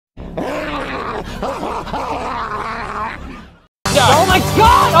Oh my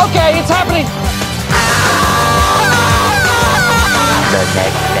god! Okay, it's happening! The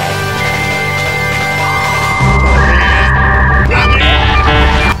next day.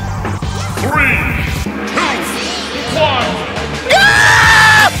 3, 2, 1.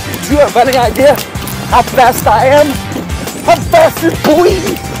 Do you have any idea how fast I am? How fast is boy?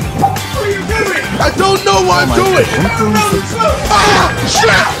 What are you doing? I don't know what I'm doing!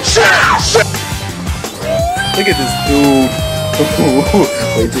 Shit! Look at this dude.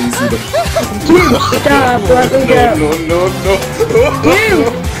 Wait till you see the. Stop, let me go. No. Dude,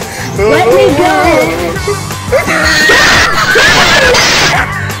 let me go.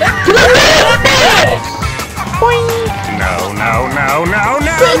 No.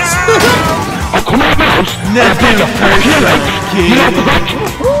 Nothing hurts like a kid.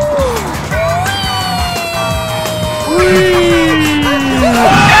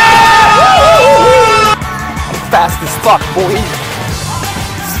 Fast as fuck, boy.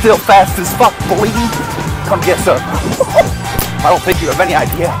 Still fast as fuck, boy. Come get some. I don't think you have any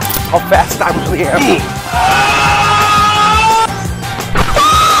idea how fast I really am.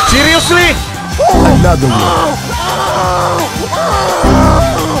 Seriously? Another one.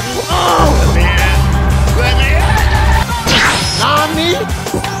 Nani?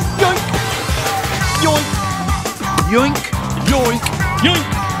 Yoink. Yoink. Yoink. Yoink.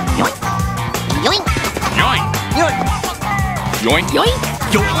 Yoink. Yoink. Yoink.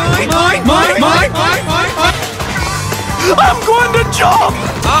 Yoink. Mine. I'm going to jump.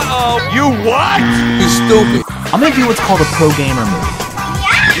 Uh-oh. You what? You stupid. I'm gonna do what's called a pro gamer move.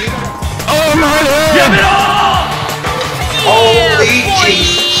 Oh my God. Give it all! Holy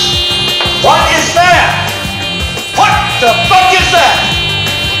Jesus! What is that? What the fuck is that?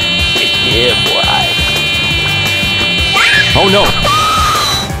 Yeah, boy. Oh no!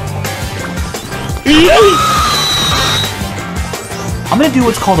 I'm gonna do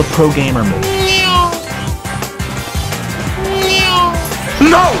what's called a pro gamer move.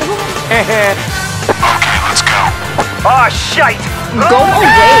 No! Okay, let's go. Oh, shite! Go away.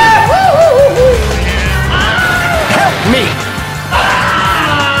 Help me!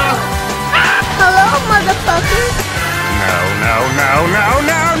 Hello, motherfucker. No.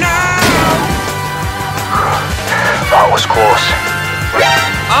 That was close.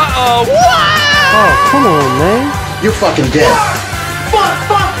 Uh-oh. Oh, come on, man. You're fucking dead. Fuck!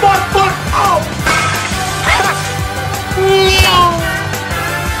 Oh!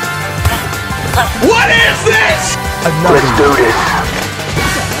 What is this? Let's do this.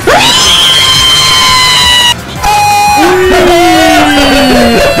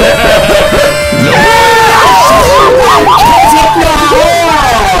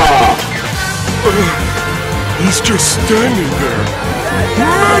 He's just standing there,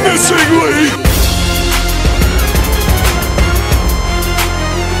 menacingly.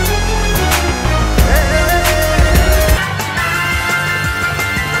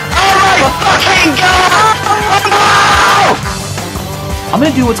 I'm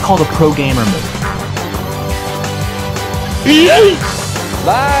gonna do what's called a pro gamer move.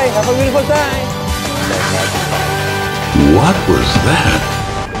 Bye, have a beautiful time. What was that?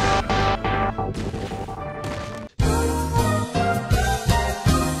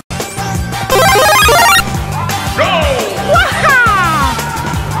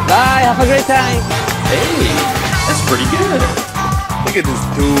 Bye, have a great time. Hey, that's pretty good. Look at this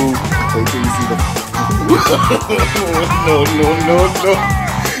dude. Wait till you see the. No.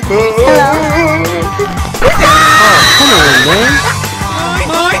 Oh, come on, man.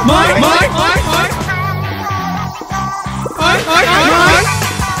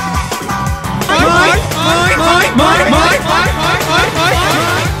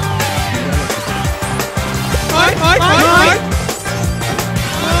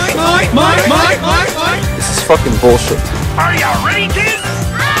 This is fucking bullshit. Are you ready, kids?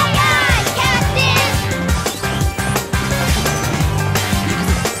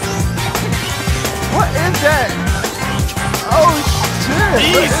 What is that? Oh shit!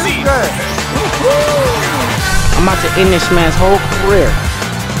 Easy. What is that? I'm about to end this man's whole career.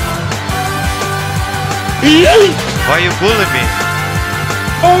 Why you bullying me?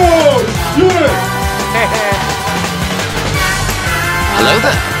 Oh shit! Hello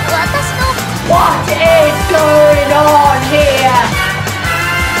there. What is going on here?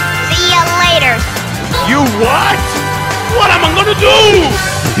 See you later. You what? What am I gonna do?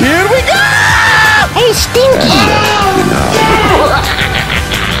 Here we go! Hey, Stinky.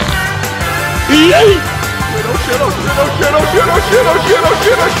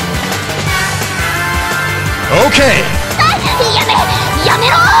 Okay. やめ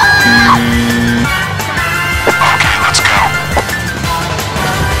ろ！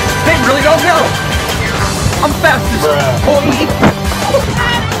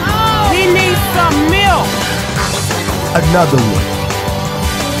 Another one.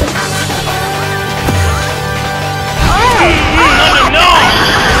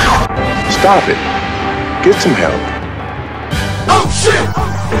 Stop it. Get some help. Oh shit!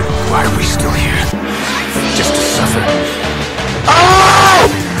 Why are we still here? Just to suffer. Oh!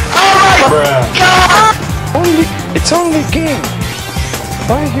 Oh my God! It's only a game.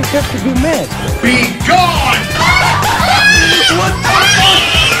 Why do you have to be mad? Be gone! What the fuck?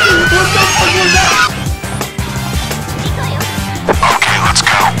 What the fuck was that? Okay, let's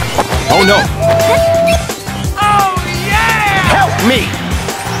go. Oh no! Oh yeah! Help me!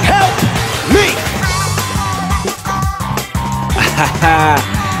 Help me!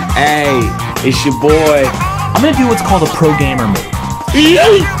 Hey, it's your boy. I'm gonna do what's called a pro gamer move.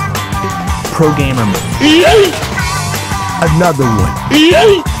 Pro gamer move. Another one.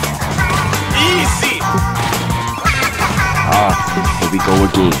 Easy! Here we go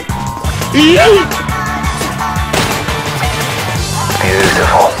again.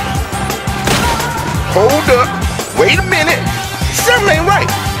 Beautiful. Hold up! Wait a minute! Something ain't right!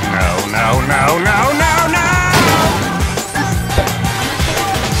 No!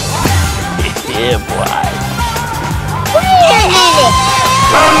 Yeah, boy.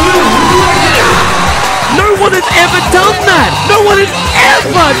 No one has ever done that! No one has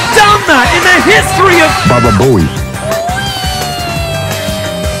ever done that in the history of Baba Booey.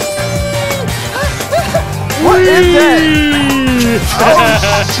 What is that?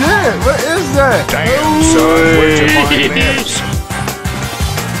 Oh shit! What is that? Damn, son, where'd you find this?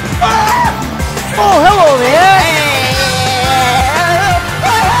 Oh, hello there!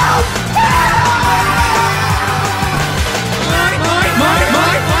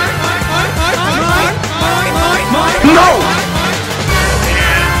 No!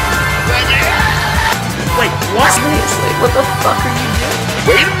 Wait, what? Seriously, what the fuck are you doing?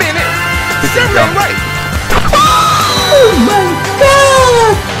 Wait a minute! Something ain't right! Oh my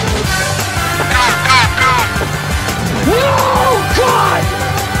God! Oh, God!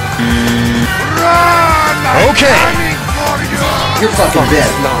 Run! Okay. You're fucking dead.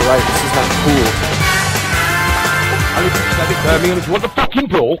 This is not right. This is not cool. What the fucking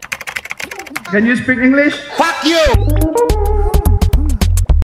Brawl? Can you speak English? Fuck you!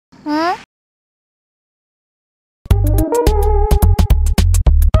 Huh?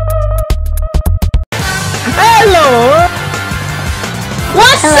 Hello!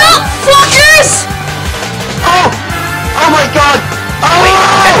 What's up, fuckers? Oh! Oh my God! Oh!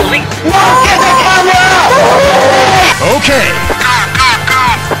 No! Get the camera! Okay. Go!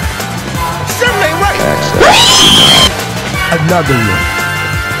 Something ain't right! Another one.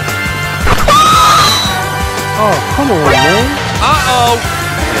 Oh, come on, man. Uh-oh!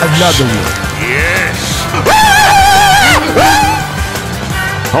 Another one. Yes!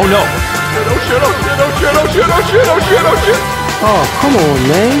 Oh no. Oh shit! Oh, come on,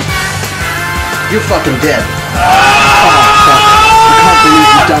 man. You're fucking dead. Oh, fuck. I can't believe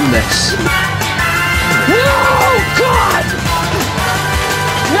you've done this. No, God!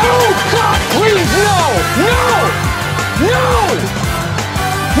 No, God, please, no!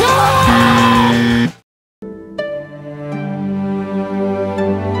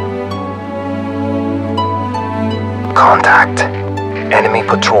 Contact. Enemy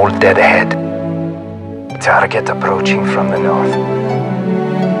patrol dead ahead. Target approaching from the north.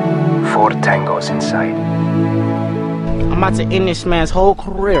 4 tangos in sight. I'm about to end this man's whole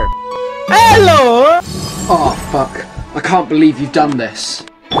career. Hello! Oh, fuck. I can't believe you've done this.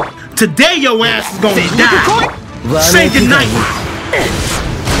 Today your ass is gonna die! Say goodnight!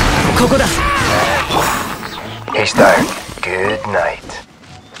 He's down. Good night.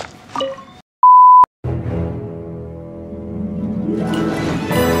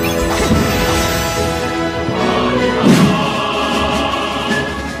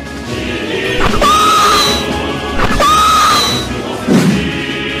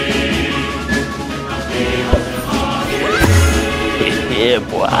 Yeah,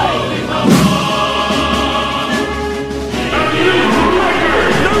 boy.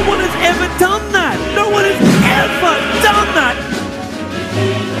 No one has ever done that! No one has ever done that!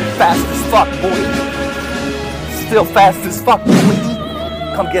 Fast as fuck, boy. Still fast as fuck, boy.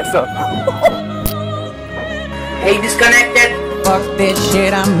 Come get some. Hey, disconnected. Fuck this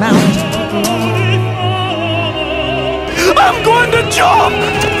shit, I'm out. I'm going to jump!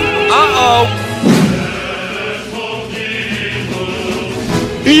 Uh-oh!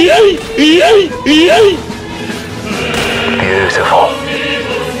 Beautiful.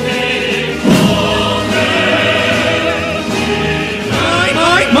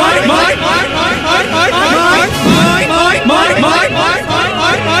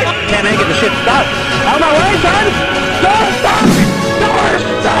 Can't make it, the shit stopped. Out of my way, son! Go!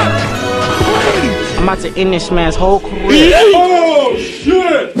 to end this man's whole career. Oh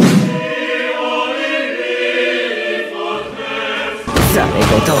shit! され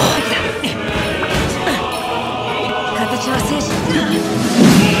ごと